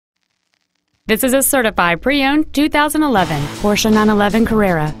This is a certified pre-owned 2011 Porsche 911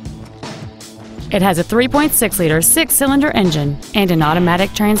 Carrera. It has a 3.6-liter six-cylinder engine and an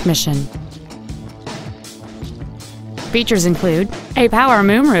automatic transmission. Features include a power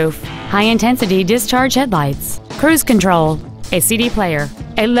moonroof, high-intensity discharge headlights, cruise control, a CD player,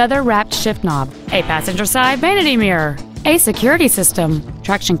 a leather-wrapped shift knob, a passenger side vanity mirror, a security system,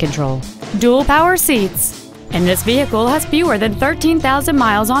 traction control, dual power seats, and this vehicle has fewer than 13,000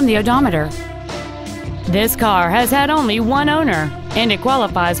 miles on the odometer. This car has had only one owner, and it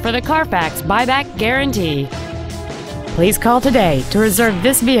qualifies for the Carfax buyback guarantee. Please call today to reserve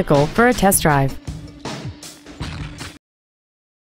this vehicle for a test drive.